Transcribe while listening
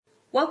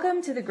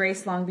Welcome to the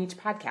Grace Long Beach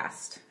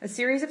podcast, a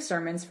series of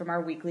sermons from our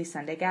weekly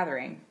Sunday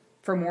gathering.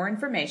 For more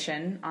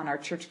information on our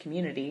church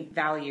community,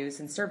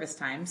 values, and service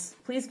times,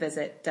 please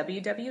visit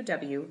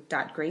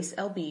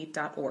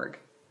www.gracelb.org.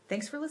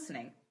 Thanks for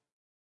listening.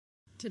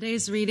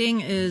 Today's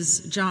reading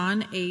is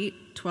John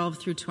 8:12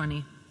 through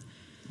 20.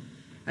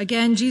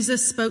 Again,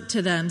 Jesus spoke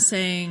to them,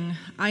 saying,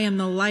 I am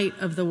the light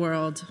of the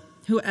world.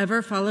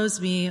 Whoever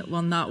follows me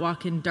will not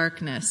walk in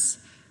darkness,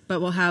 but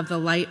will have the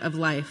light of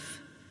life.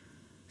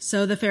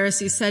 So the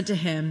Pharisees said to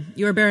him,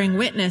 You are bearing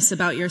witness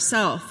about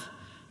yourself.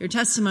 Your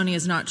testimony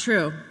is not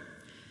true.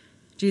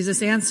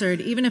 Jesus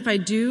answered, Even if I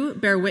do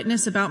bear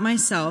witness about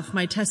myself,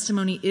 my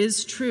testimony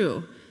is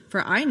true,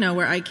 for I know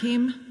where I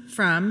came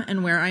from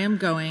and where I am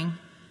going,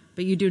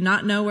 but you do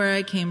not know where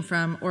I came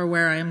from or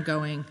where I am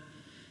going.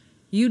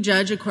 You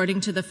judge according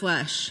to the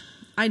flesh.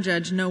 I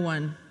judge no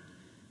one.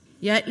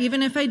 Yet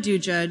even if I do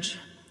judge,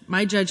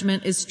 my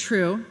judgment is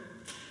true,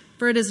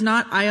 for it is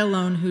not I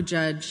alone who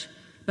judge,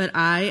 but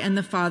I and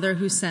the Father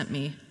who sent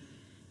me.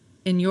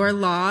 In your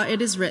law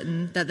it is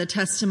written that the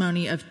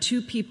testimony of two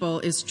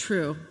people is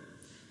true.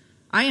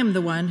 I am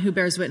the one who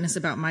bears witness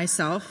about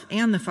myself,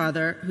 and the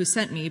Father who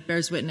sent me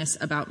bears witness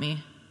about me.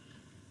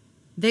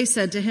 They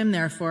said to him,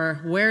 therefore,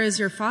 Where is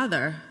your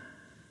Father?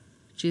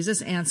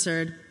 Jesus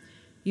answered,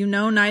 You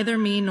know neither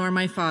me nor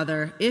my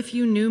Father. If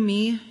you knew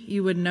me,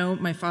 you would know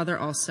my Father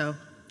also.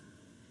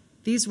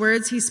 These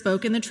words he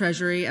spoke in the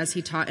treasury as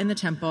he taught in the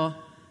temple,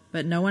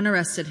 but no one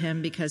arrested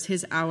him because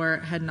his hour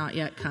had not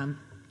yet come.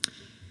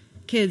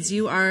 Kids,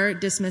 you are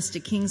dismissed to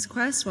King's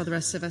Quest while the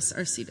rest of us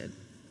are seated.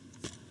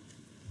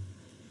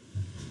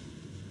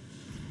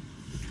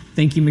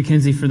 Thank you,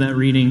 Mackenzie, for that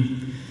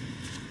reading.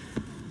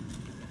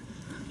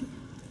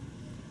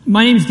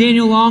 My name is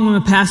Daniel Long. I'm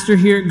a pastor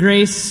here at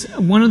Grace.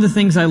 One of the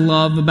things I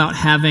love about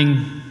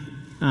having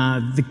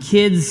the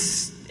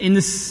kids in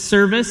the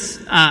service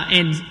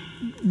and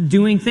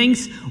doing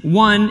things,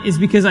 one, is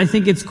because I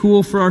think it's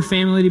cool for our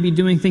family to be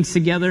doing things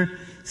together.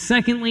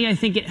 Secondly, I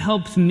think it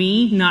helps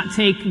me not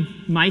take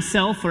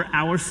myself or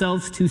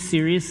ourselves too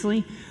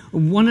seriously.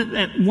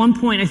 At one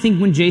point, I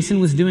think when Jason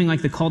was doing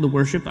like the call to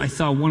worship, I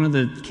saw one of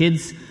the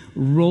kids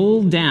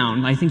roll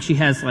down. I think she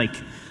has like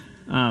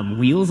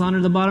wheels on her,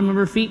 the bottom of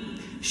her feet.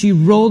 She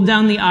rolled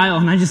down the aisle,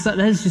 and I just thought,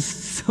 that is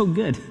just so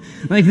good.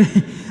 Like,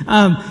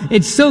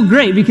 it's so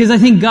great because I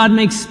think God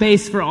makes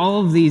space for all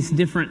of these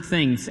different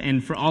things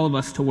and for all of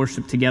us to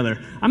worship together.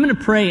 I'm going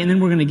to pray, and then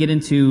we're going to get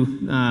into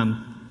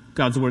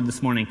God's Word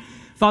this morning.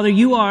 Father,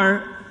 you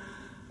are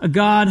a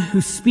God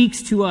who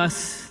speaks to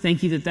us.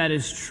 Thank you that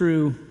is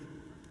true.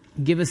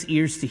 Give us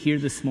ears to hear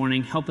this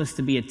morning. Help us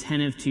to be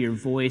attentive to your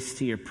voice,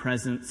 to your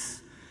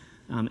presence,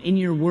 in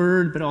your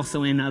Word, but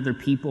also in other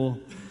people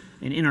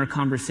and in our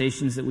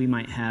conversations that we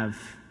might have.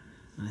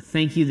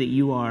 Thank you that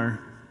you are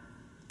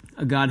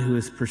a God who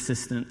is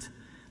persistent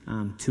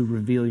to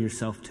reveal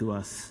yourself to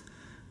us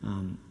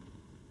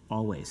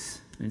always.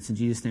 And it's in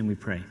Jesus' name we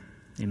pray.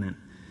 Amen.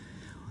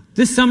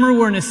 This summer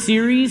we're in a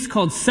series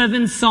called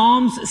 7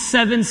 Psalms,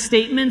 7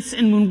 Statements,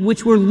 in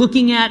which we're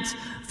looking at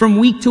from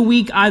week to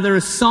week either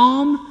a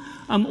psalm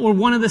or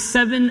one of the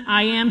 7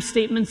 I am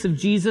statements of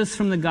Jesus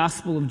from the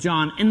Gospel of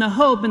John. And the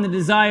hope and the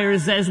desire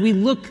is that as we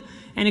look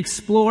and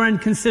explore and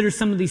consider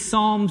some of these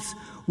psalms,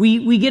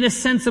 we get a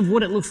sense of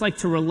what it looks like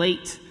to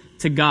relate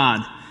to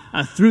God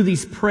through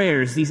these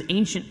prayers, these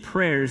ancient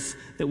prayers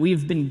that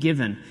we've been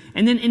given.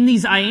 And then in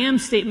these I am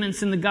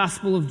statements in the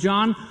Gospel of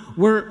John,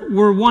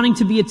 we're wanting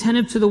to be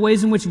attentive to the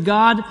ways in which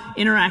God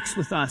interacts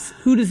with us.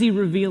 Who does he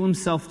reveal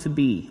himself to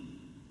be?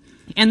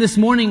 And this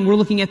morning we're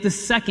looking at the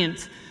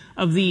second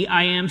of the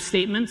I am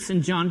statements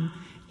in John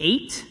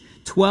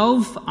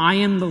 8:12. I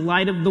am the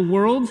light of the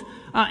world.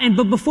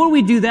 But before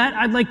we do that,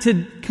 I'd like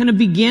to kind of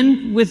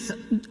begin with,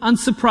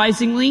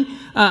 unsurprisingly,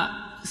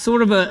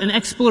 sort of an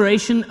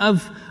exploration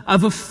of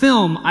a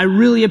film I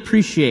really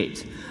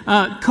appreciate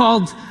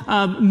called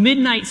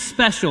Midnight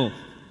Special.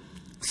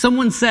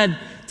 Someone said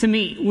to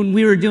me when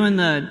we were doing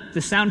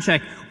the sound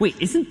check, wait,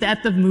 isn't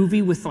that the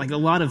movie with like a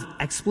lot of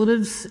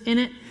expletives in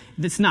it?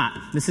 It's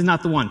not. This is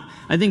not the one.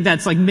 I think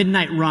that's like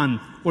Midnight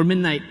Run or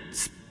Midnight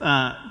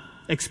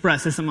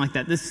Express or something like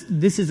that.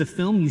 This is a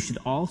film you should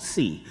all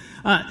see.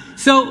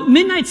 So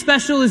Midnight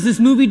Special is this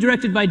movie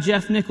directed by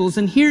Jeff Nichols,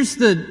 and here's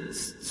the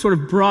sort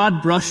of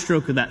broad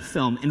brushstroke of that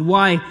film and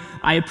why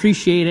I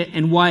appreciate it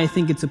and why I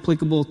think it's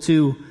applicable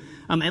to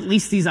at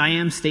least these I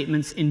am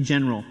statements in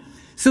general.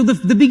 So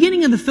the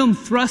beginning of the film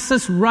thrusts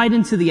us right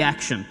into the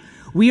action.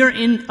 We are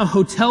in a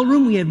hotel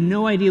room. We have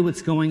no idea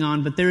what's going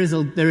on, but there is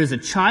a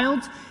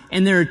child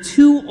and there are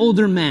 2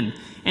 older men.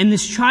 And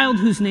this child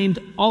who's named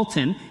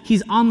Alton,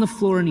 he's on the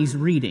floor and he's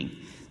reading.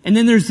 And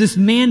then there's this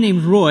man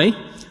named Roy,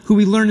 who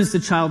we learn is the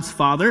child's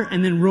father,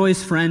 and then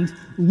Roy's friend,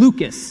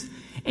 Lucas.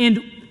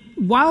 And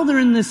while they're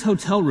in this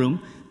hotel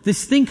room,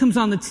 this thing comes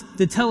on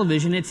the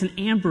television. It's an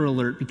Amber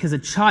Alert because a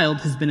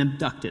child has been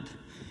abducted.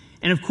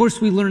 And of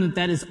course we learn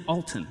that is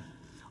Alton.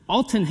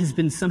 Alton has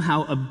been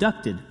somehow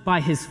abducted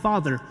by his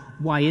father.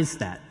 Why is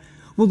that?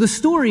 Well, the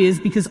story is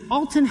because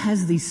Alton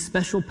has these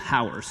special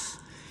powers.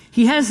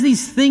 He has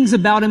these things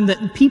about him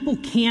that people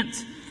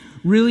can't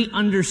really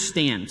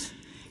understand.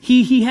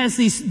 He has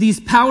these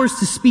powers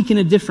to speak in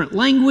a different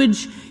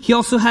language. He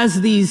also has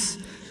these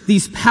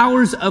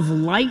powers of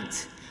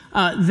light,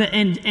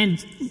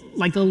 and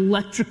like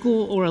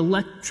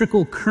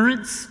electrical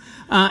currents.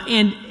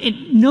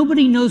 And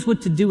nobody knows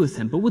what to do with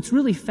him. But what's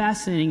really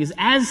fascinating is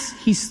as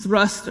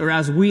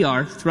we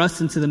are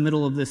thrust into the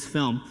middle of this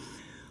film,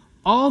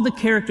 all the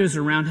characters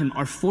around him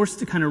are forced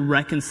to kind of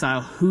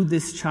reconcile who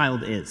this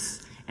child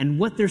is and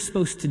what they're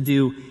supposed to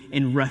do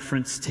in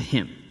reference to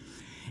him.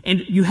 And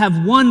you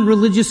have one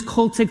religious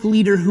cultic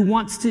leader who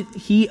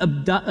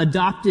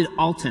adopted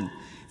Alton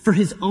for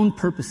his own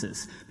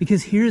purposes.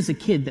 Because here is a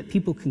kid that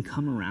people can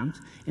come around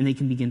and they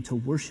can begin to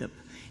worship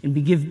and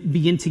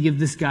begin to give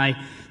this guy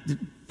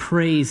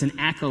praise and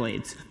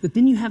accolades. But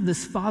then you have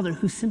this father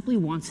who simply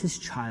wants his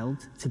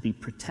child to be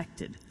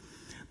protected.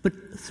 But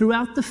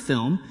throughout the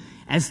film,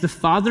 as the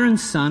father and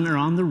son are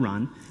on the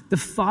run, the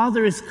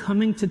father is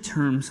coming to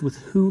terms with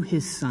who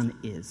his son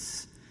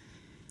is.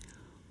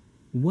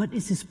 What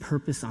is his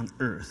purpose on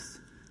earth?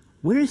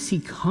 Where does he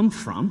come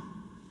from?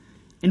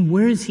 And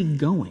where is he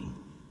going?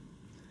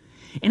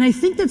 And I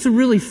think that's a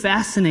really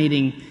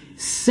fascinating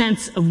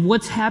sense of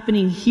what's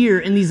happening here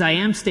in these I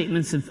am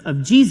statements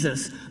of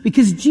Jesus,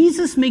 because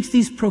Jesus makes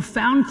these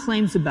profound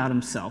claims about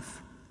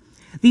himself.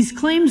 These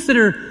claims that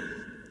are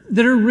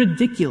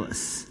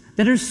ridiculous,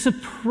 that are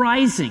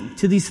surprising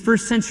to these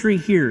first century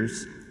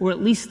hearers, or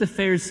at least the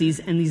Pharisees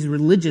and these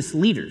religious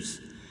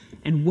leaders.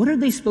 And what are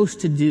they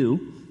supposed to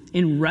do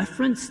in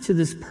reference to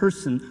this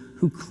person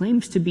who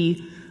claims to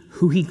be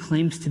who he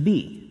claims to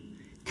be,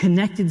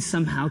 connected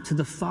somehow to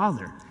the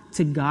Father,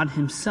 to God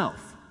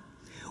himself?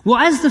 Well,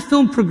 as the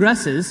film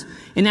progresses,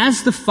 and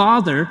as the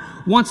father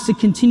wants to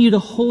continue to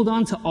hold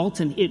on to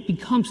Alton, it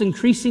becomes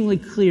increasingly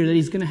clear that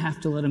he's going to have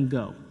to let him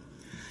go.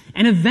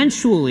 And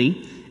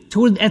eventually,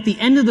 at the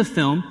end of the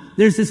film,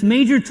 there's this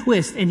major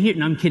twist, and here,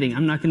 no, I'm kidding,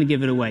 I'm not going to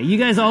give it away. You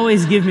guys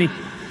always give me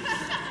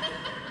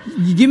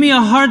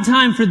a hard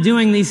time for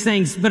doing these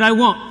things, but I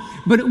won't.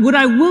 But what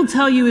I will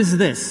tell you is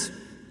this,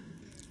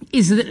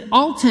 is that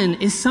Alton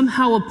is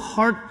somehow a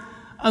part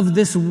of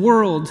this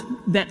world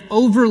that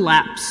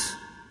overlaps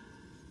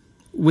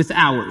with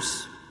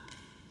ours.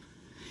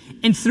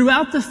 And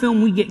throughout the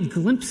film, we get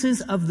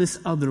glimpses of this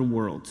other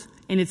world.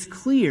 And it's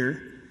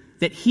clear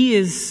that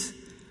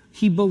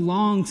he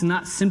belongs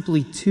not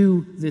simply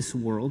to this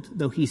world,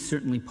 though he's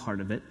certainly part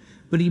of it,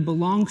 but he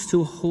belongs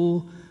to a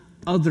whole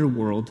other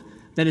world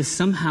that is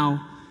somehow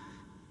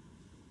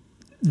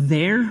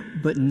there,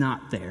 but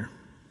not there.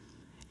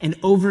 And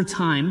over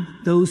time,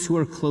 those who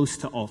are close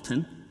to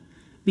Alton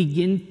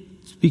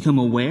become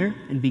aware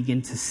and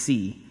begin to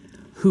see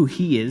who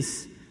he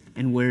is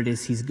and where it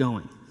is he's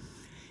going.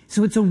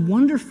 So it's a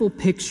wonderful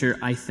picture,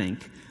 I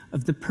think,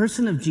 of the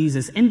person of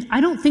Jesus. And I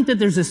don't think that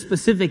there's a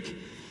specific,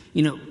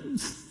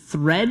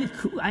 thread.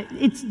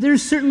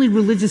 There's certainly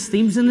religious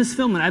themes in this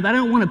film, and I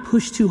don't want to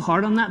push too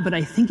hard on that, but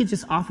I think it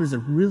just offers a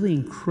really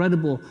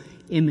incredible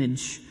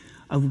image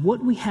of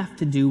what we have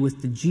to do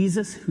with the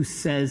Jesus who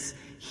says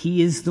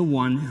he is the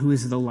one who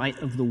is the light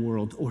of the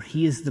world, or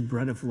he is the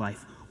bread of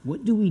life.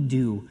 What do we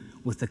do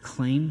with a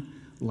claim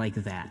like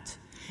that?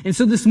 And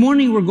so this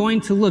morning we're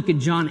going to look at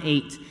John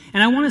 8.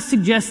 And I want to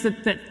suggest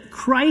that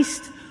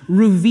Christ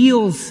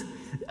reveals,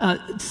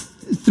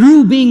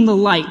 through being the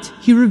light,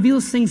 he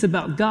reveals things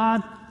about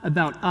God,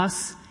 about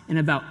us, and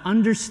about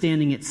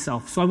understanding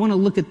itself. So I want to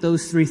look at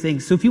those three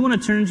things. So if you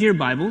want to turn to your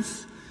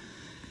Bibles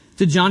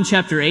to John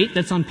chapter 8,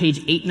 that's on page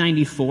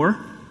 894.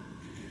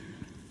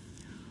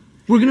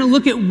 We're going to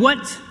look at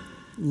what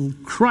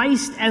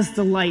Christ as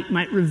the light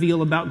might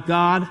reveal about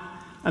God,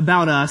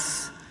 about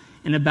us,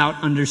 and about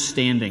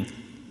understanding.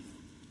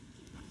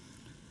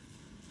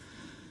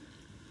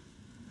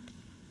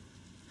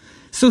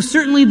 So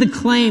certainly the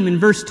claim in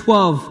verse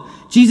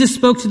 12, Jesus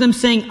spoke to them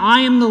saying,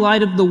 I am the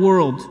light of the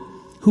world.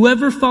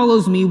 Whoever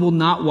follows me will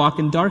not walk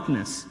in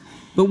darkness,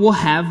 but will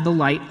have the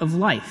light of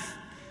life.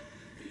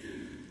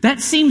 That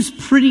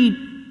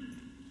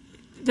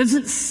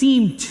doesn't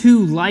seem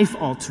too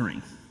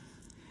life-altering,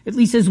 at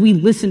least as we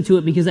listen to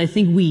it, because I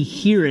think we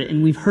hear it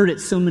and we've heard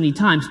it so many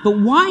times. But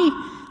why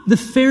the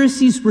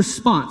Pharisees'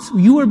 response?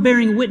 You are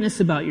bearing witness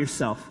about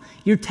yourself.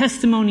 Your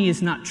testimony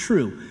is not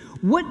true.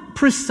 What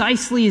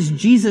precisely is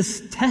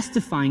Jesus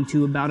testifying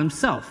to about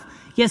himself?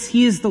 Yes,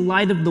 he is the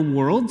light of the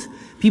world.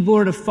 People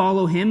are to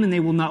follow him and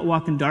they will not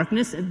walk in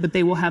darkness, but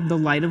they will have the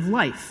light of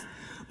life.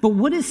 But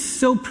what is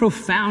so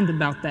profound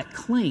about that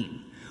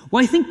claim?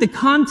 Well, I think the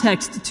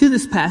context to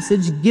this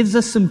passage gives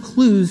us some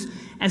clues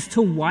as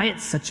to why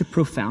it's such a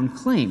profound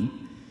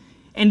claim.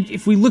 And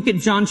if we look at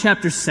John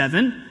chapter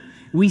 7,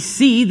 we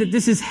see that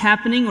this is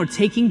happening or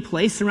taking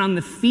place around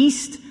the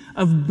Feast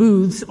of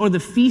Booths, or the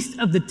Feast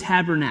of the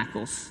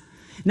Tabernacles.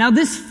 Now,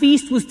 this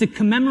feast was to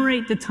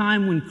commemorate the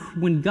time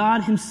when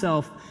God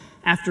himself,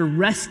 after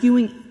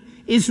rescuing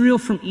Israel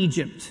from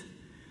Egypt,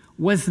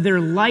 was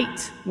their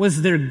light,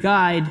 was their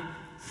guide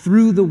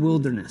through the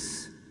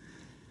wilderness.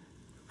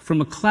 From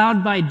a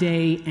cloud by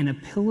day and a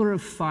pillar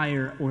of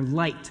fire or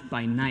light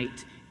by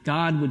night,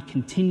 God would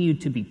continue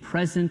to be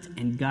present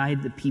and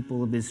guide the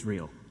people of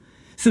Israel.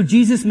 So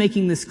Jesus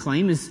making this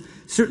claim is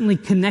certainly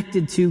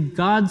connected to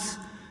God's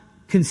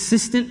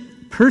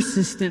consistent,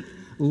 persistent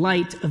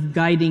light of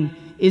guiding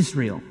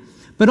Israel.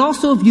 But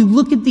also, if you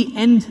look at the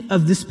end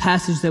of this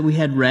passage that we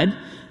had read,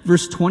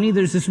 verse 20,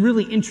 there's this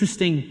really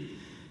interesting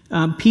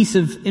piece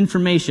of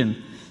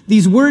information.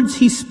 These words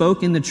he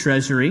spoke in the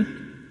treasury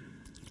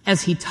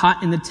as he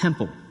taught in the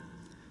temple.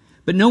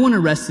 But no one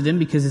arrested him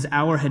because his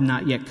hour had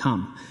not yet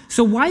come.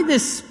 So why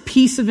this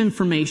piece of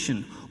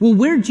information? Well,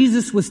 where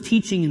Jesus was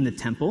teaching in the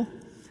temple,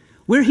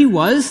 where he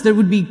was, there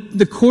would be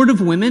the court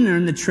of women, or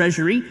in the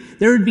treasury,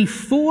 there would be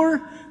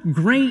 4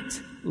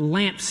 great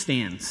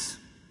lampstands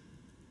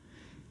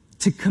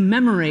to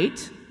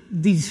commemorate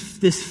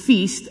this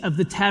feast of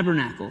the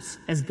tabernacles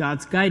as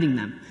God's guiding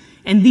them.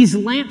 And these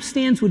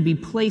lampstands would be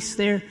placed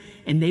there,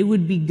 and they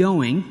would be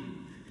going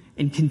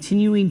and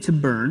continuing to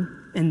burn,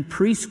 and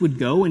priests would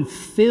go and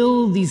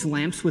fill these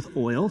lamps with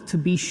oil to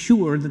be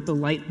sure that the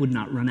light would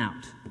not run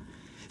out.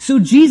 So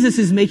Jesus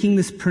is making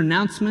this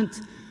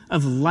pronouncement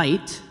of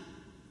light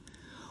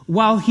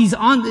while he's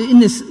in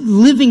this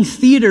living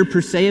theater,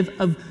 per se,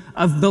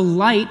 of the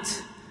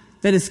light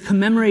that is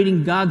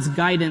commemorating God's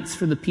guidance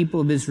for the people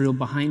of Israel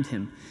behind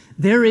him.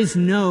 There is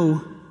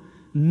no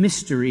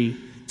mystery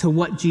to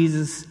what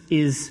Jesus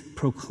is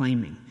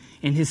proclaiming.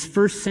 And his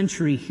first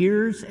century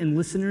hearers and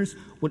listeners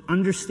would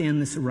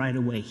understand this right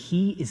away.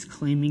 He is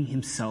claiming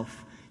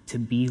himself to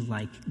be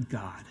like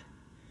God.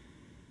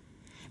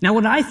 Now,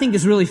 what I think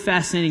is really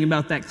fascinating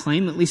about that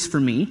claim, at least for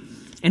me,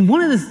 and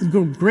one of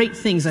the great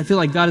things I feel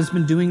like God has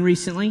been doing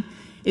recently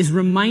is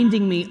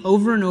reminding me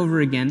over and over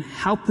again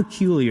how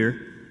peculiar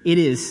it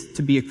is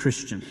to be a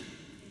Christian.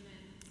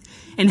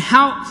 And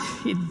how,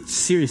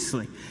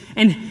 seriously,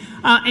 and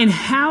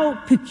how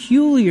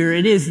peculiar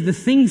it is, the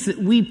things that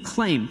we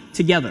claim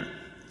together.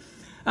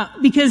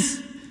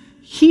 Because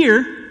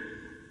here,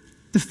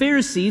 the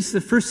Pharisees,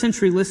 the first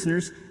century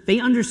listeners, they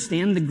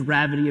understand the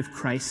gravity of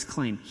Christ's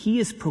claim. He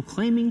is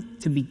proclaiming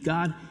to be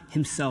God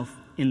himself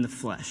in the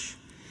flesh.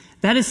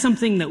 That is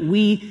something that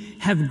we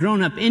have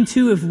grown up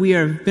into if we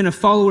have been a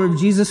follower of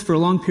Jesus for a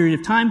long period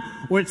of time,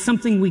 or it's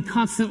something we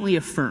constantly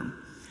affirm.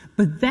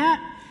 But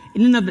that,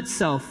 in and of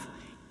itself,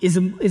 is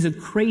a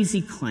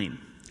crazy claim.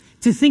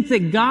 To think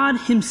that God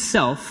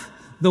himself,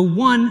 the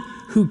one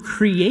who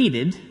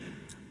created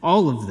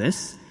all of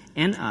this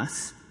and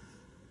us,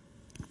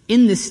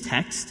 in this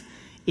text,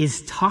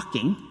 is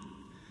talking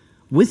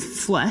with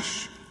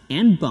flesh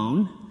and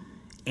bone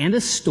and a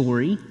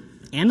story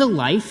and a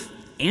life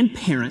and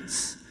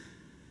parents,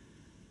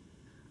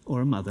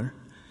 or a mother,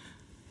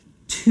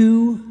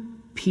 to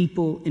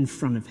people in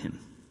front of him.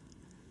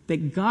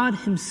 That God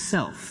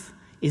himself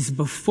is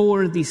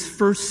before these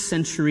first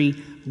century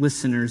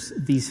listeners,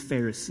 these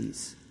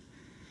Pharisees.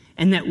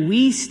 And that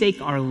we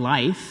stake our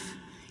life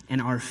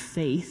and our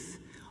faith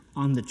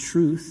on the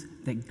truth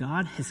that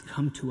God has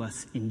come to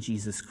us in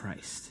Jesus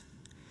Christ.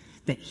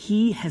 That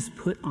he has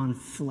put on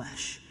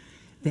flesh.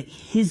 That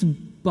his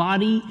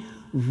body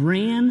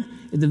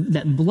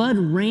that blood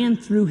ran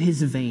through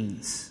his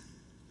veins.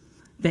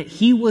 That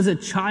he was a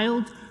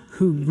child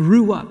who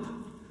grew up.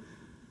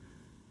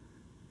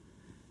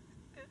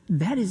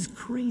 That is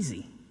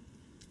crazy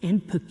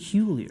and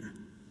peculiar.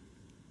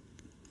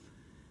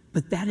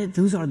 But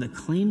those are the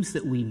claims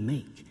that we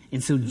make.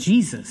 And so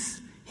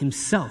Jesus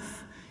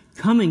himself,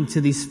 coming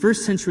to these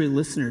first century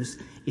listeners,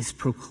 is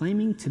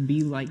proclaiming to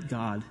be like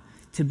God,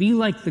 to be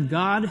like the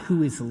God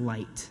who is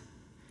light.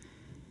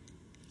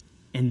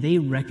 And they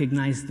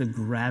recognize the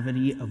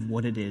gravity of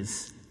what it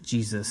is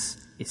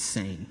Jesus is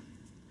saying.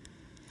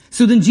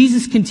 So then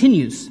Jesus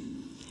continues.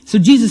 So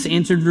Jesus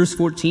answered, verse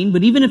 14,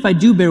 "But even if I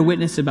do bear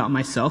witness about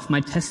myself,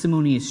 my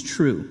testimony is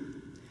true.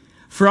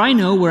 For I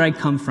know where I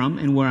come from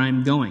and where I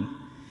am going.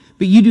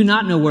 But you do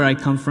not know where I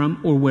come from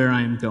or where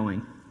I am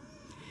going.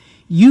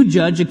 You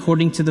judge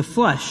according to the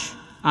flesh.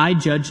 I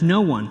judge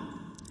no one.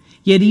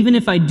 Yet even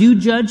if I do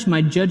judge,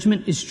 my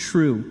judgment is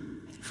true.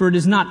 For it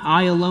is not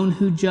I alone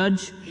who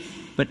judge,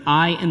 but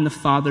I and the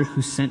Father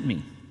who sent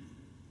me.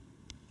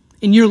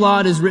 In your law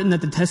it is written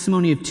that the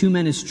testimony of 2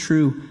 men is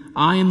true.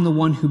 I am the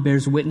one who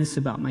bears witness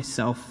about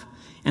myself,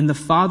 and the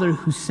Father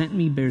who sent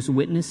me bears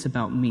witness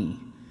about me."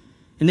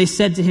 And they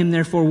said to him,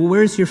 therefore, "Well,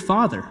 where is your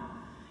Father?"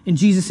 And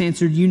Jesus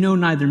answered, "You know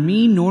neither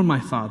me nor my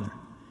Father.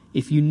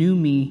 If you knew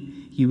me,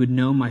 you would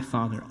know my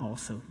Father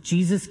also."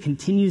 Jesus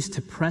continues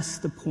to press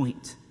the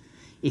point.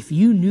 If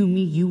you knew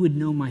me, you would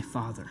know my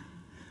Father.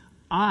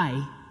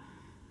 I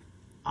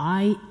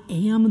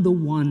am the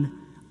one,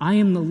 I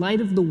am the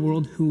light of the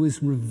world who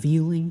is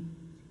revealing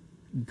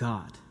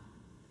God.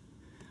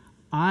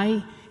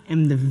 I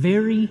am the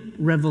very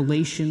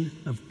revelation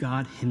of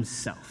God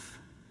himself.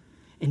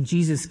 And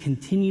Jesus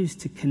continues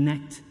to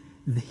connect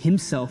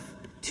himself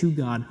to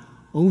God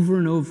over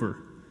and over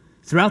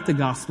throughout the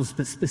Gospels,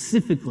 but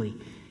specifically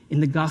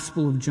in the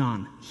Gospel of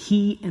John.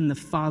 He and the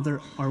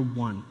Father are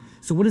one.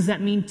 So what does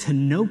that mean? To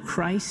know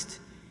Christ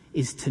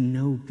is to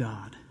know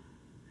God.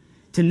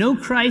 To know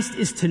Christ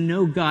is to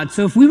know God.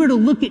 So if we were to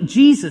look at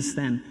Jesus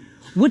then,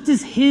 What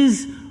does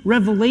his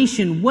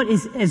revelation,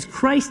 as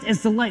Christ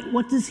as the light,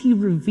 what does he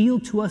reveal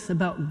to us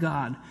about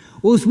God?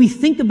 Well, as we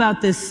think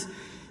about this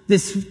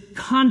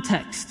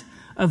context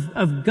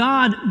of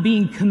God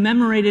being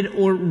commemorated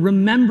or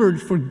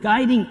remembered for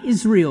guiding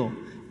Israel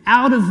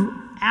out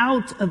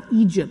of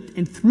Egypt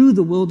and through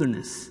the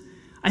wilderness,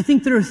 I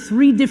think there are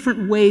three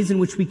different ways in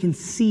which we can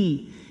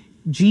see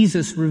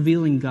Jesus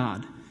revealing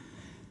God.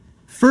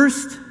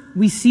 First,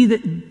 we see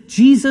that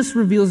Jesus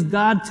reveals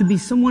God to be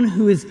someone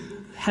who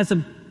has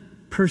a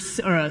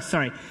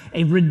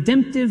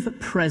redemptive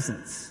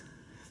presence.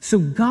 So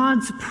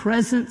God's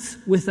presence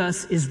with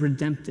us is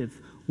redemptive.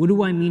 What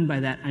do I mean by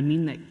that? I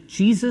mean that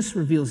Jesus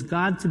reveals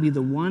God to be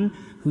the one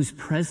whose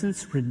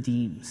presence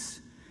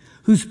redeems,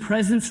 whose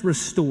presence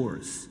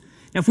restores.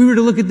 Now, if we were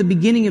to look at the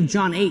beginning of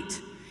John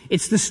 8,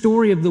 it's the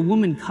story of the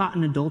woman caught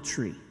in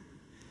adultery.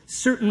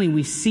 Certainly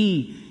we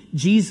see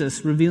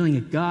Jesus revealing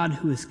a God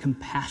who is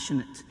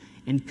compassionate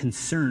and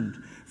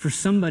concerned for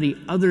somebody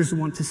others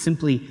want to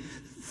simply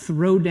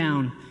throw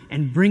down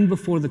and bring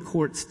before the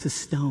courts to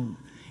stone.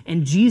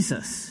 And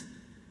Jesus,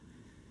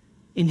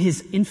 in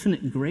his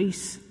infinite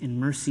grace and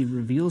mercy,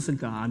 reveals a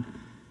God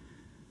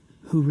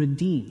who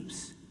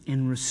redeems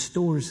and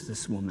restores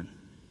this woman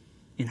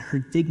in her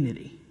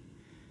dignity.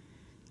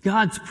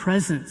 God's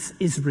presence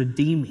is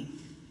redeeming.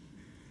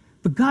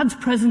 But God's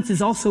presence is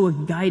also a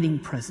guiding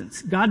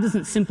presence. God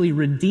doesn't simply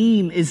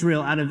redeem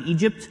Israel out of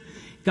Egypt.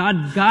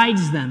 God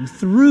guides them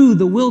through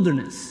the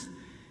wilderness.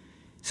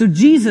 So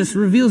Jesus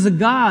reveals a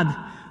God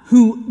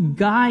who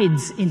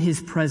guides in his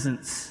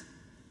presence.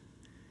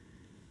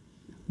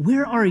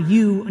 Where are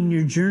you on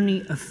your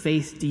journey of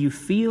faith? Do you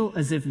feel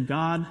as if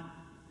God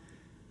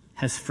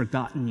has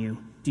forgotten you?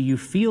 Do you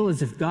feel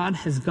as if God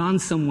has gone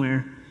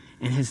somewhere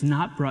and has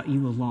not brought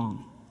you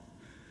along?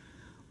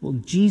 Well,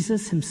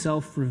 Jesus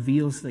himself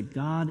reveals that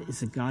God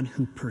is a God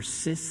who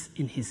persists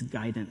in his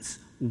guidance.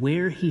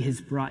 Where he has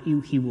brought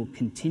you, he will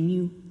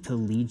continue to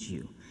lead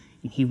you,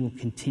 and he will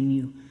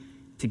continue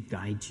to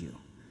guide you.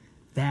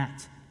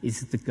 That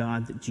is the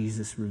God that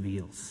Jesus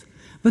reveals.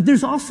 But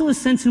there's also a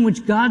sense in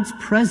which God's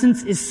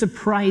presence is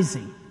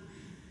surprising.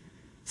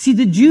 See,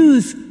 the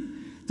Jews,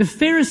 the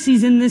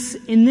Pharisees in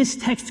this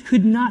text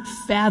could not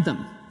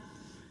fathom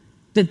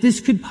that this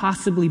could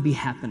possibly be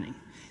happening.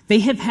 They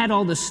have had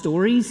all the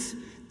stories.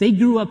 They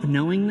grew up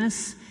knowing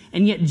this,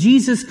 and yet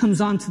Jesus comes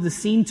onto the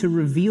scene to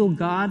reveal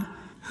God,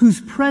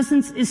 whose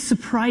presence is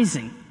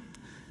surprising.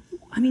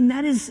 I mean,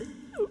 that is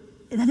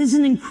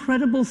an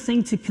incredible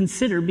thing to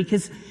consider,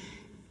 because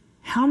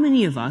how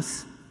many of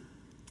us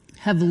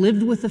have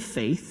lived with a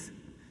faith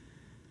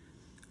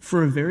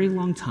for a very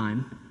long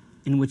time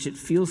in which it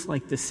feels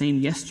like the same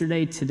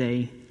yesterday,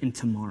 today, and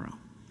tomorrow?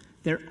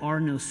 There are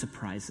no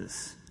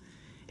surprises.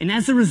 And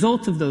as a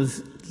result of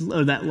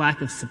that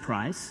lack of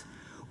surprise,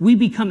 we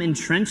become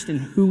entrenched in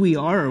who we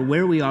are or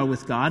where we are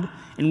with God,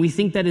 and we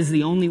think that is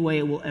the only way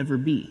it will ever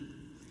be.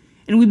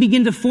 And we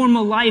begin to form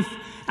a life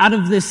out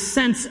of this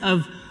sense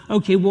of,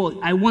 okay, well,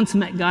 I once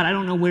met God. I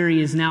don't know where he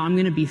is now. I'm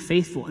going to be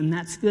faithful, and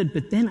that's good.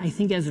 But then I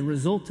think as a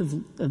result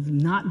of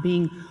not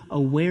being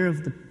aware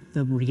of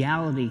the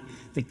reality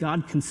that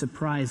God can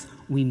surprise,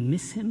 we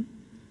miss him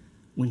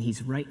when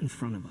he's right in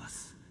front of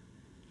us.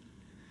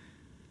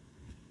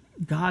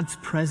 God's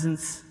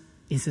presence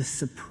is a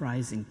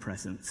surprising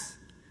presence.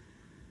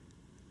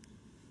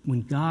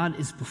 When God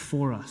is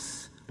before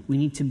us, we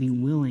need to be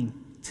willing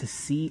to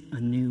see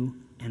anew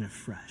and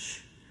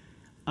afresh.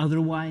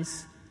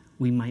 Otherwise,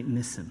 we might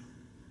miss him.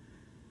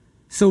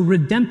 So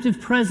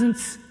redemptive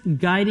presence,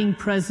 guiding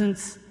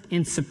presence,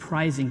 and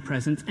surprising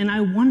presence. And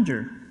I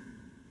wonder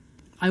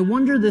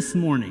this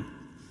morning,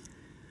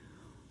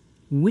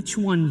 which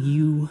one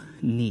you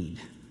need.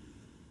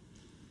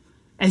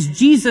 As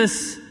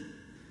Jesus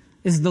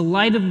is the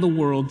light of the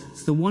world,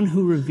 is the one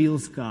who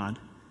reveals God,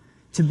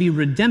 to be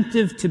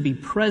redemptive, to be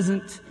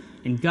present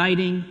and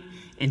guiding,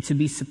 and to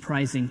be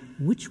surprising,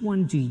 which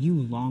one do you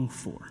long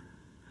for?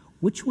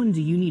 Which one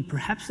do you need?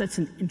 Perhaps that's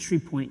an entry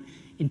point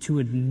into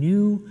a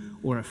new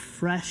or a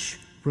fresh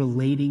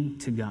relating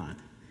to God.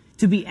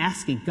 To be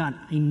asking, God,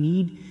 I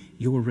need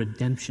your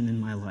redemption in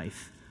my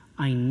life.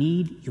 I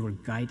need your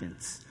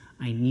guidance.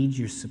 I need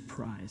your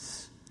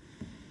surprise.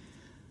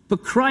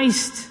 But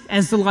Christ,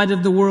 as the light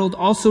of the world,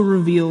 also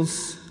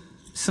reveals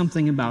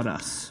something about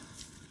us.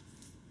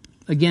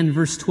 Again,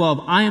 verse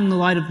 12, I am the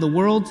light of the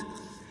world.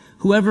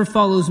 Whoever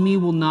follows me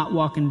will not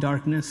walk in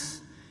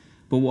darkness,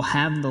 but will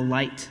have the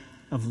light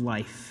of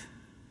life.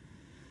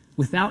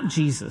 Without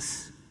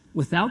Jesus,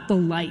 without the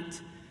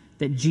light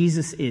that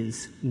Jesus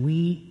is,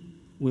 we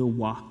will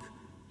walk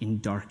in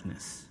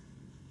darkness.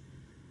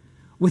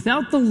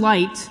 Without the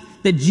light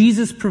that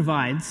Jesus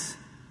provides,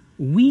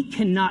 we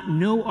cannot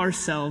know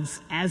ourselves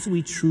as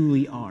we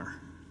truly are.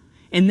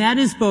 And that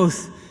is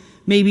both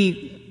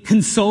maybe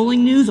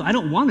consoling news. I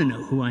don't want to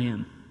know who I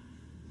am.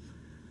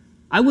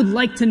 I would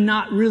like to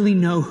not really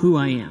know who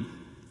I am.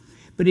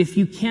 But if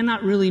you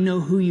cannot really know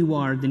who you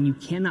are, then you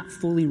cannot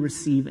fully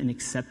receive and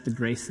accept the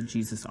grace that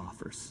Jesus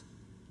offers.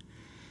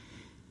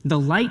 The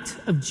light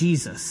of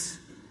Jesus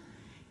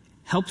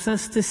helps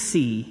us to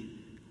see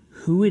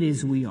who it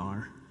is we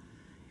are,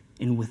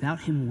 and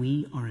without him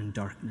we are in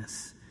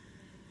darkness.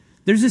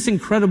 There's this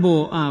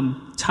incredible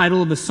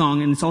title of a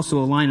song, and it's also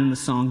a line in the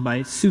song by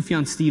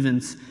Sufjan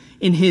Stevens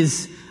in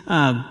his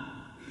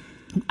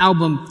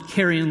album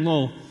Carrion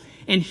Lowell.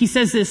 And he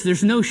says this: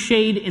 there's no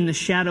shade in the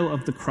shadow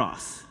of the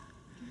cross.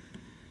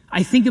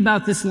 I think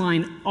about this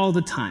line all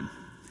the time.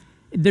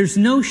 There's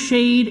no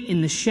shade in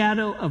the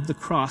shadow of the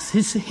cross.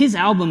 His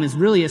album is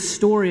really a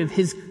story of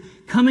his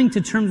coming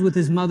to terms with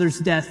his mother's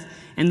death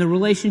and the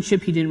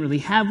relationship he didn't really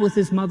have with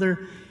his mother,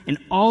 and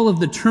all of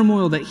the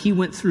turmoil that he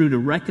went through to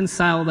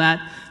reconcile that,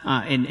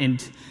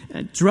 and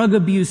drug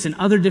abuse and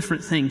other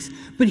different things.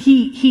 But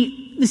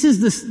this is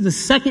the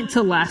second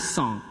to last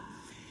song.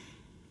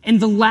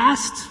 And the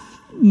last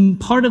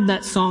part of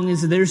that song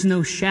is there's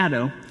no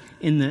shadow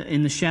in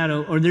the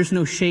shadow, or there's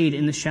no shade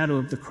in the shadow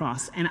of the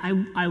cross. And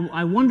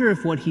I wonder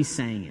if what he's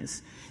saying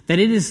is that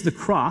it is the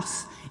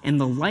cross and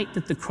the light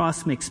that the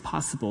cross makes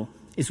possible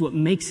is what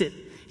makes it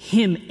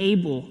him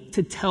able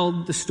to tell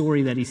the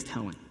story that he's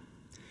telling.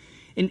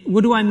 And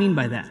what do I mean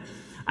by that?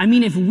 I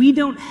mean, if we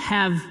don't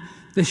have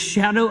the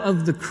shadow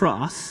of the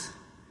cross,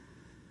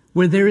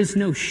 where there is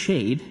no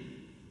shade,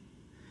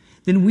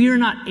 then we are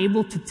not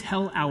able to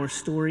tell our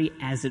story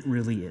as it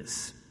really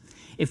is.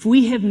 If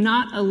we have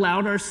not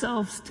allowed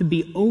ourselves to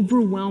be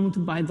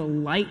overwhelmed by the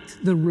light,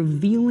 the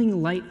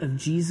revealing light of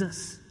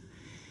Jesus,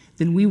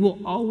 then we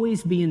will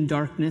always be in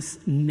darkness,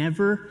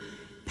 never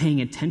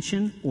paying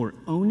attention or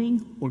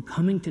owning or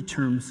coming to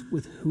terms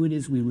with who it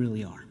is we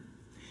really are.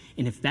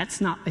 And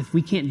if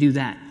we can't do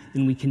that,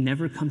 then we can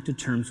never come to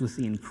terms with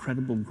the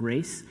incredible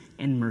grace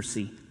and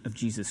mercy of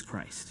Jesus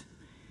Christ.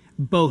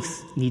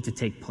 Both need to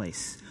take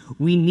place.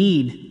 We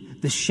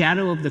need the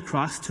shadow of the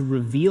cross to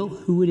reveal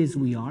who it is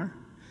we are,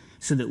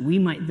 so that we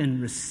might then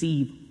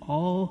receive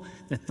all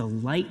that the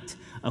light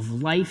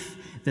of life,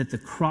 that the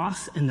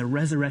cross and the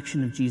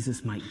resurrection of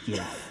Jesus might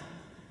give.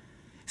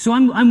 So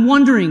I'm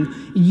wondering,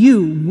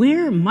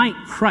 where might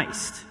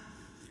Christ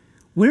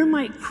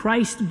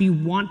be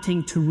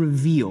wanting to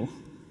reveal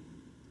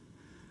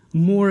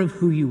more of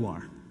who you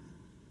are?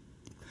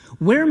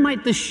 Where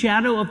might the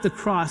shadow of the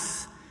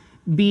cross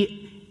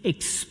be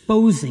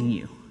exposing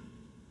you?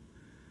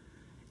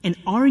 And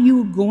are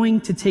you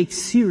going to take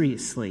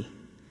seriously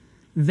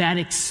that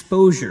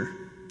exposure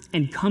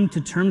and come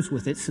to terms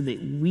with it so that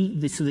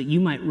you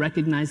might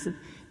recognize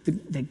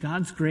that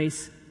God's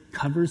grace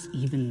covers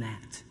even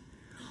that?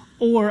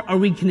 Or are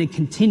we going to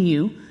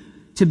continue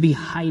to be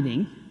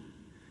hiding,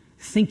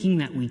 thinking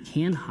that we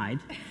can hide,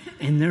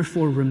 and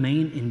therefore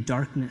remain in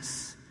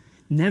darkness,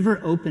 never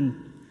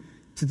open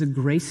to the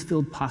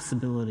grace-filled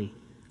possibility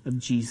of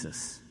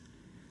Jesus?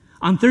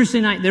 On Thursday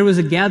night, there was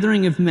a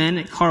gathering of men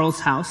at Carl's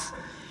house,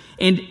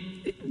 and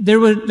there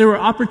were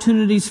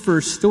opportunities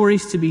for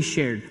stories to be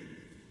shared.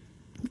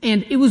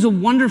 And it was a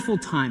wonderful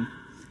time.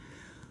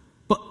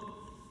 But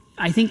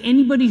I think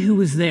anybody who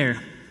was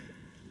there,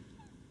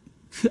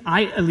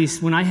 at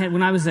least when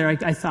I was there,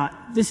 I thought,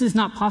 this is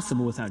not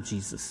possible without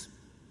Jesus.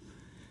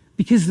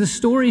 Because the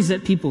stories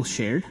that people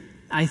shared,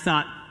 I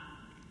thought,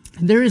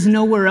 there is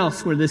nowhere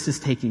else where this is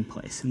taking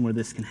place and where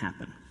this can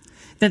happen.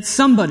 That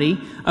somebody,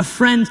 a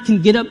friend,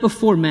 can get up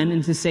before men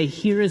and to say,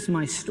 here is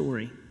my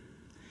story.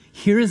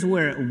 Here is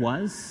where it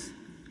was,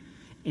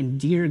 and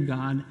dear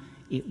God,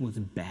 it was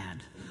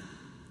bad.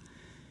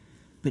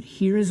 But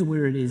here is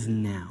where it is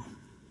now.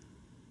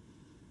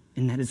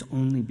 And that is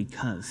only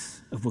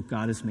because of what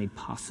God has made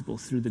possible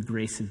through the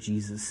grace of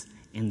Jesus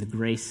and the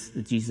grace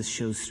that Jesus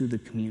shows through the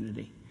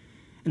community.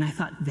 And I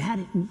thought, that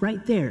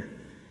right there,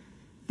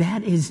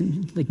 that is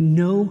like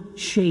no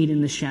shade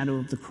in the shadow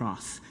of the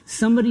cross.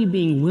 Somebody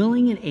being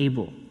willing and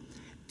able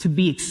to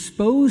be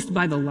exposed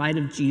by the light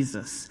of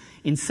Jesus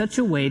in such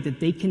a way that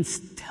they can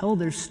tell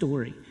their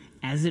story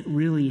as it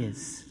really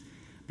is,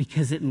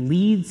 because it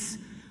leads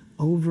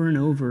over and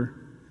over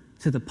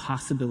to the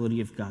possibility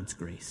of God's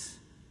grace.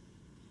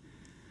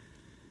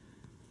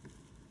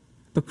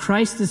 But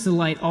Christ as the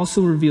light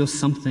also reveals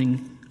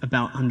something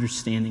about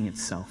understanding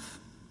itself.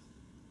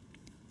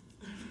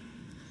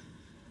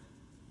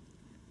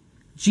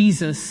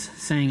 Jesus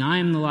saying, I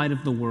am the light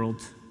of the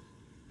world.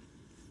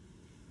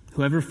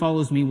 Whoever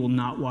follows me will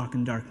not walk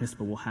in darkness,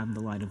 but will have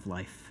the light of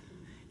life.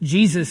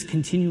 Jesus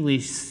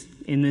continually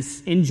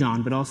in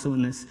John, but also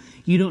in this,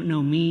 you don't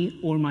know me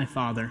or my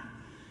Father.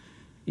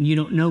 And you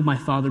don't know my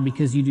Father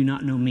because you do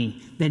not know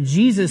me. That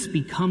Jesus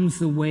becomes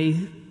the way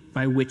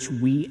by which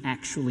we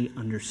actually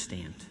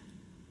understand.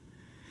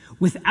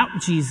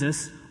 Without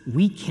Jesus,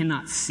 we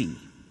cannot see.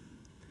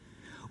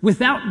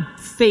 Without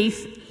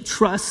faith,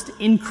 trust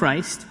in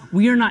Christ,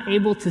 we are not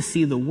able to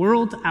see the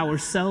world,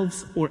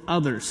 ourselves, or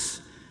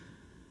others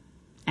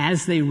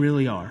as they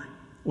really are,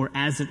 or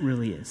as it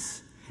really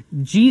is.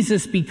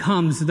 Jesus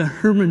becomes the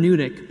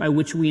hermeneutic by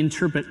which we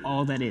interpret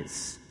all that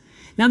is.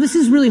 Now, this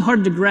is really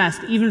hard to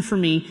grasp, even for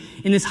me,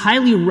 in this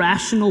highly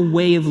rational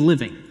way of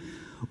living.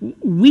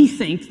 We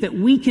think that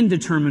we can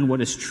determine what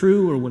is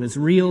true or what is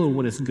real or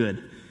what is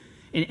good.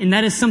 And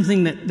that is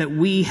something that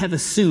we have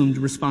assumed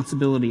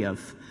responsibility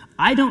of.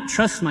 I don't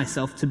trust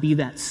myself to be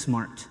that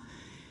smart.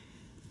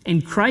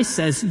 And Christ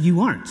says,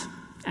 you aren't,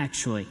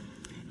 actually.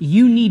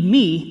 You need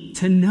me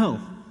to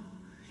know.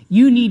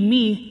 You need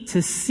me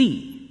to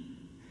see.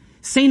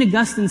 St.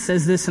 Augustine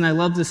says this, and I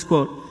love this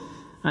quote.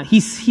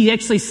 He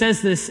actually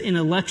says this in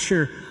a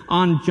lecture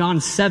on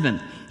John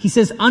 7. He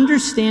says,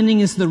 understanding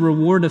is the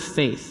reward of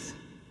faith.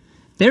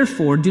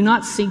 Therefore, do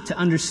not seek to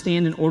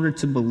understand in order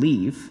to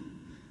believe,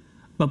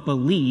 but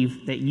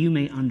believe that you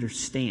may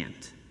understand.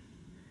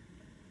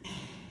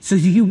 So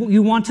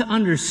you want to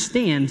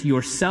understand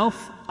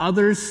yourself,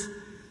 others,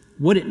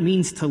 what it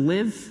means to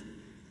live?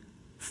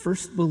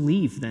 First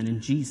believe then in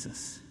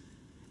Jesus.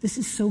 This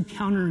is so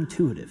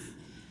counterintuitive.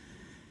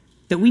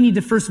 That we need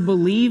to first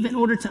believe in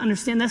order to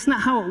understand. That's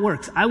not how it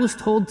works. I was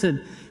told to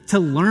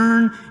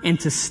learn and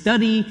to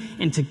study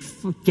and to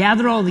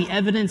gather all the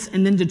evidence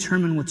and then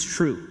determine what's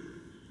true.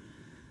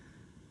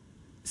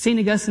 St.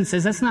 Augustine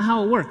says that's not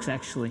how it works,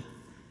 actually.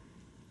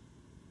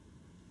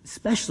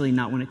 Especially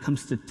not when it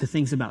comes to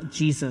things about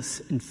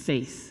Jesus and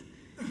faith.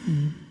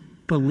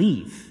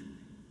 Believe,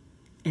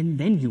 and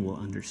then you will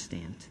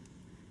understand.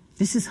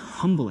 This is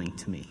humbling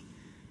to me.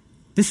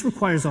 This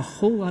requires a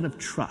whole lot of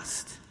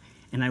trust,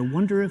 and I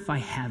wonder if I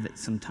have it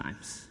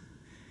sometimes.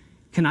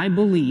 Can I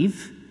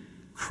believe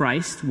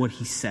Christ, what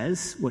he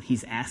says, what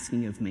he's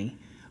asking of me,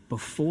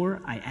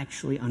 before I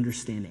actually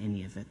understand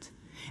any of it?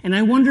 And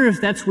I wonder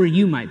if that's where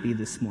you might be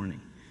this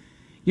morning.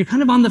 You're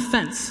kind of on the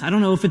fence. I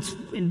don't know if it's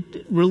in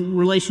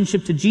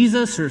relationship to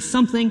Jesus or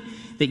something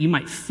that you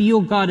might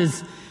feel God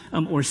is,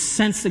 or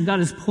sense that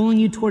God is pulling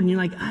you toward, and you're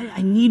like,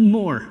 I need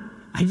more.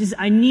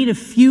 I need a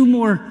few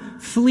more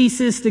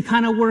fleeces to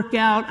kind of work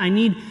out. I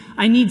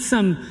need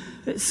some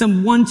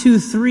 1, 2,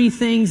 3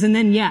 things, and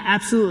then yeah,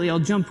 absolutely, I'll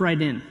jump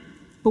right in.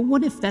 But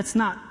what if that's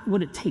not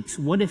what it takes?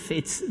 What if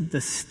it's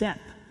the step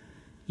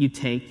you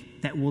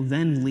take that will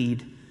then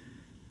lead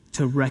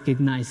to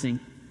recognizing,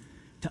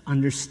 to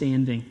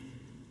understanding?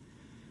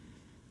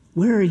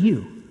 Where are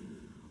you?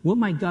 What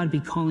might God be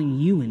calling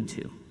you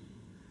into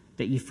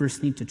that you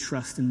first need to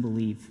trust and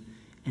believe,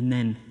 and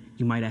then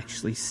you might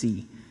actually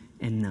see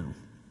and know?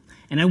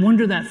 And I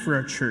wonder that for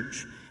our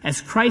church.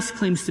 As Christ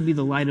claims to be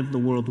the light of the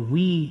world,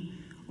 we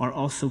are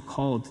also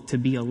called to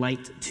be a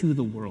light to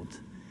the world.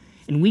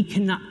 And we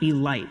cannot be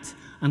light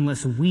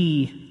unless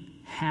we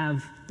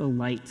have the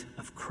light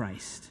of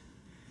Christ.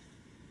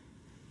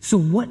 So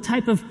what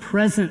type of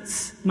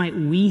presence might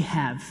we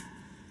have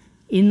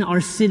in our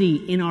city,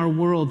 in our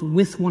world,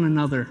 with one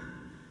another?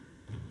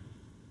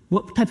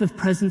 What type of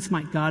presence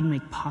might God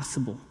make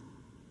possible?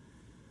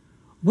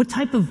 What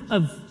type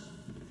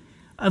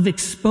of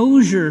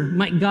exposure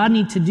might God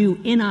need to do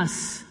in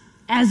us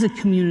as a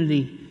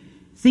community?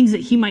 Things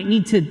that he might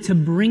need to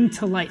bring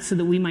to light so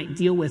that we might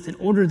deal with in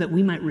order that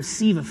we might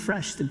receive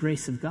afresh the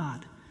grace of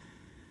God.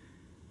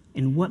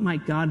 And what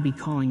might God be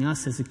calling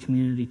us as a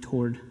community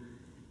toward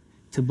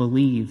to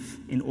believe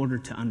in order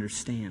to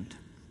understand?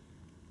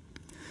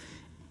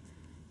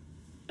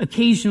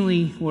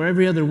 Occasionally, or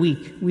every other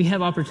week, we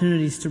have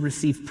opportunities to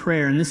receive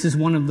prayer, and this is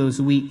one of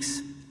those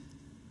weeks.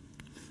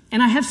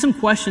 And I have some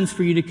questions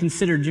for you to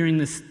consider during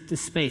this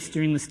space,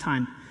 during this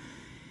time.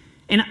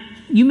 And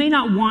you may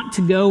not want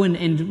to go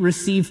and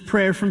receive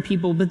prayer from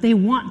people, but they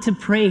want to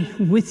pray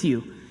with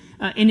you.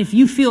 And if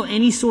you feel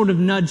any sort of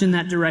nudge in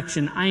that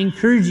direction, I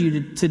encourage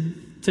you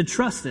to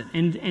trust it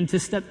and to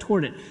step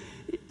toward it.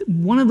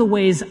 One of the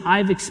ways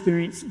I've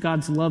experienced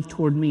God's love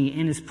toward me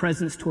and his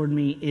presence toward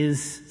me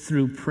is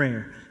through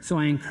prayer. So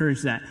I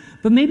encourage that.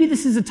 But maybe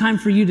this is a time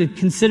for you to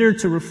consider,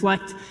 to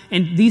reflect,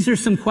 and these are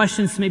some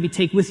questions to maybe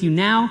take with you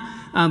now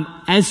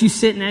as you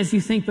sit and as you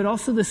think, but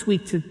also this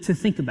week to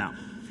think about.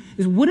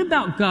 Is what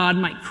about God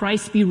might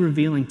Christ be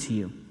revealing to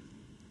you?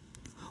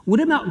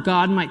 What about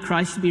God might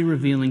Christ be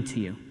revealing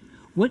to you?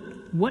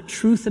 What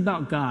truth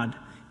about God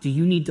do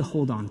you need to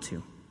hold on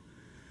to?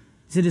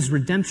 Is it his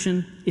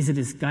redemption? Is it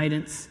his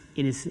guidance?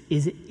 Is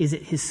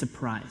it his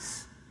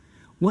surprise?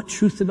 What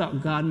truth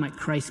about God might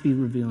Christ be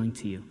revealing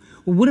to you?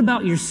 Well, what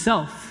about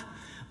yourself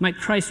might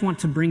Christ want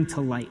to bring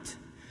to light?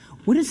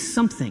 What is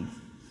something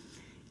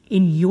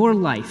in your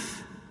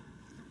life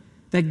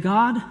that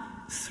God,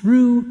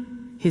 through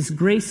his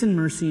grace and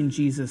mercy in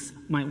Jesus,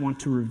 might want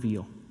to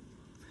reveal?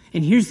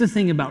 And here's the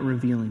thing about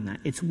revealing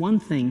that. It's one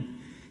thing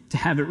to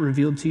have it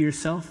revealed to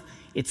yourself.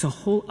 It's a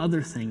whole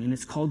other thing, and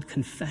it's called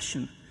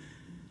confession,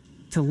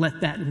 to let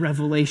that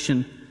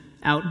revelation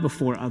out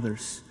before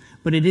others.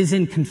 But it is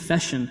in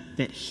confession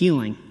that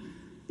healing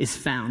is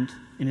found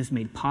and is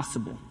made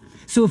possible.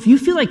 So if you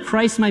feel like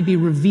Christ might be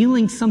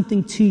revealing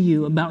something to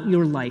you about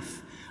your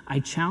life, I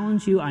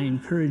challenge you, I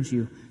encourage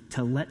you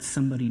to let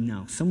somebody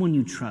know, someone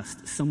you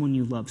trust, someone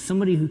you love,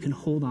 somebody who can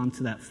hold on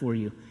to that for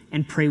you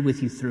and pray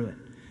with you through it.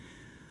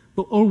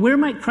 Or where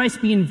might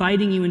Christ be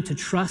inviting you into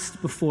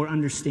trust before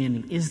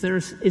understanding? Is there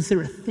a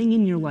thing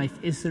in your life,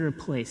 is there a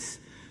place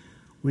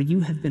where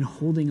you have been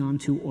holding on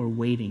to or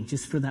waiting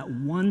just for that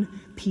one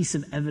piece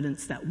of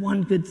evidence, that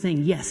one good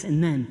thing, yes,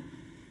 and then?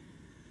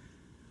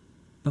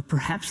 But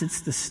perhaps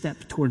it's the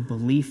step toward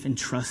belief and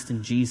trust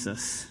in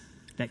Jesus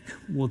that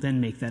will then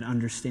make that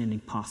understanding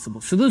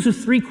possible. So those are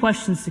 3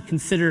 questions to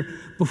consider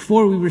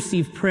before we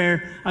receive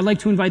prayer. I'd like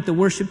to invite the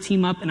worship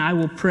team up, and I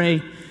will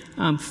pray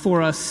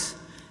for us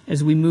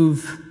as we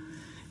move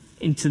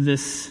into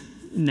this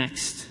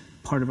next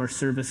part of our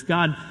service.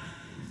 God,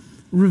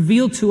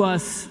 reveal to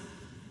us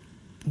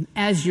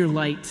as your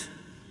light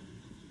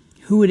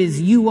who it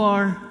is you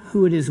are,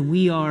 who it is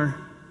we are,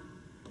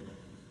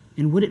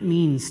 and what it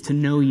means to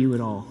know you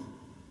at all.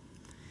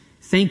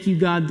 Thank you,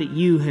 God, that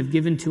you have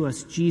given to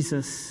us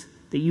Jesus,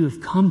 that you have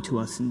come to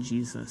us in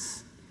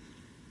Jesus.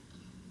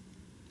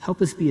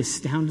 Help us be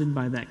astounded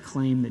by that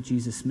claim that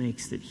Jesus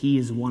makes, that he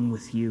is one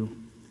with you,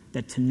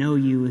 that to know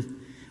you,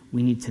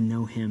 we need to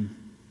know him.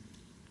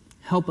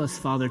 Help us,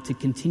 Father, to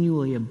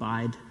continually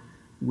abide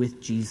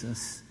with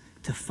Jesus,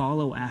 to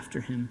follow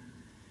after him,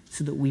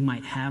 so that we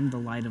might have the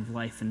light of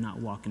life and not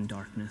walk in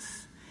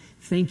darkness.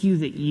 Thank you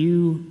that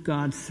you,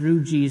 God,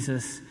 through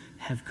Jesus,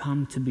 have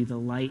come to be the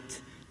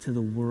light to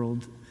the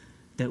world,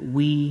 that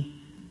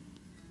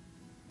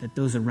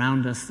those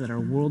around us, that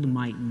our world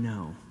might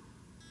know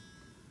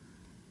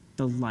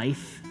the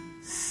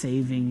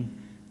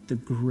life-saving, the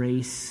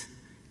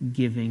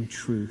grace-giving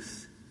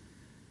truth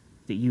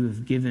that you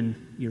have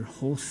given your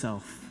whole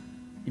self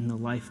in the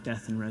life,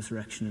 death, and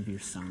resurrection of your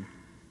Son.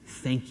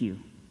 Thank you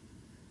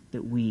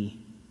that we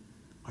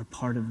are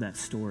part of that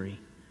story.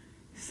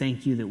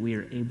 Thank you that we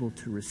are able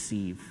to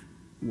receive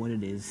what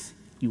it is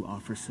you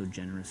offer so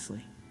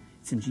generously.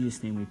 It's in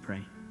Jesus' name we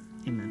pray.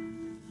 Amen.